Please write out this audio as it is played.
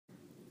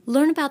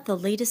Learn about the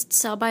latest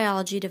cell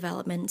biology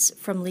developments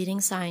from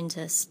leading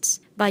scientists.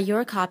 Buy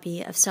your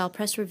copy of Cell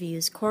Press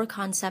Review's Core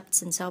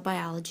Concepts in Cell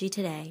Biology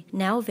today,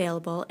 now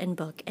available in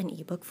book and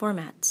ebook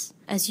formats.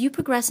 As you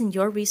progress in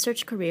your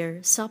research career,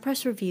 Cell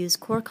Press Review's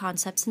Core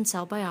Concepts in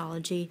Cell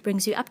Biology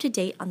brings you up to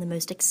date on the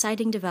most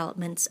exciting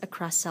developments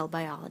across cell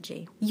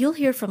biology. You'll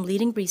hear from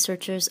leading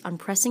researchers on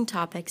pressing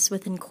topics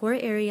within core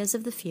areas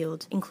of the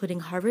field,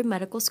 including Harvard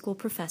Medical School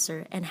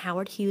professor and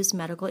Howard Hughes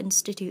Medical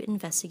Institute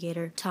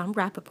investigator Tom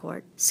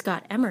Rappaport,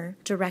 Scott Emmer,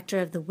 director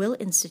of the Will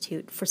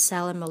Institute for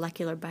Cell and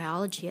Molecular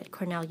Biology at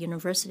Cornell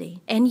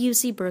University, and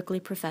UC Berkeley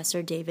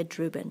professor David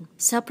Drubin.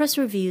 Cell Press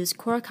Review's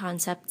Core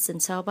Concepts in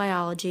Cell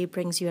Biology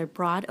brings you a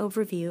broad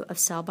overview of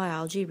cell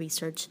biology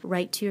research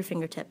right to your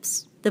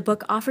fingertips. The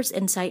book offers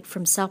insight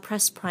from Cell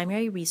Press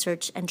primary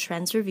research and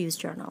trends reviews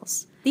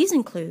journals. These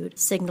include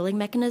signaling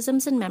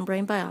mechanisms in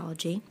membrane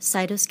biology,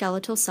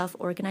 cytoskeletal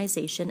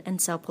self-organization and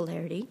cell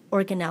polarity,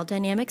 organelle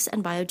dynamics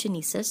and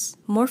biogenesis,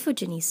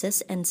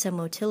 morphogenesis and cell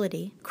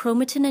motility,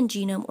 chromatin and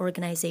genome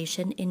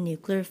organization in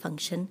nuclear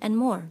function, and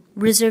more.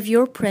 Reserve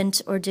your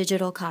print or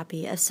digital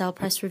copy of Cell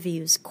Press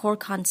Review's Core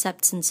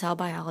Concepts in Cell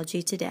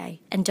Biology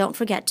today, and don't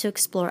forget to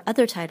explore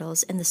other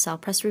titles in the Cell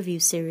Press Review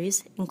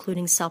series,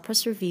 including Cell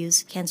Press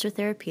Review's Cancer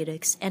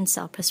Therapeutics and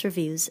Cell Press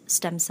Review's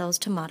Stem Cells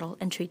to Model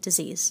and Treat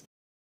Disease.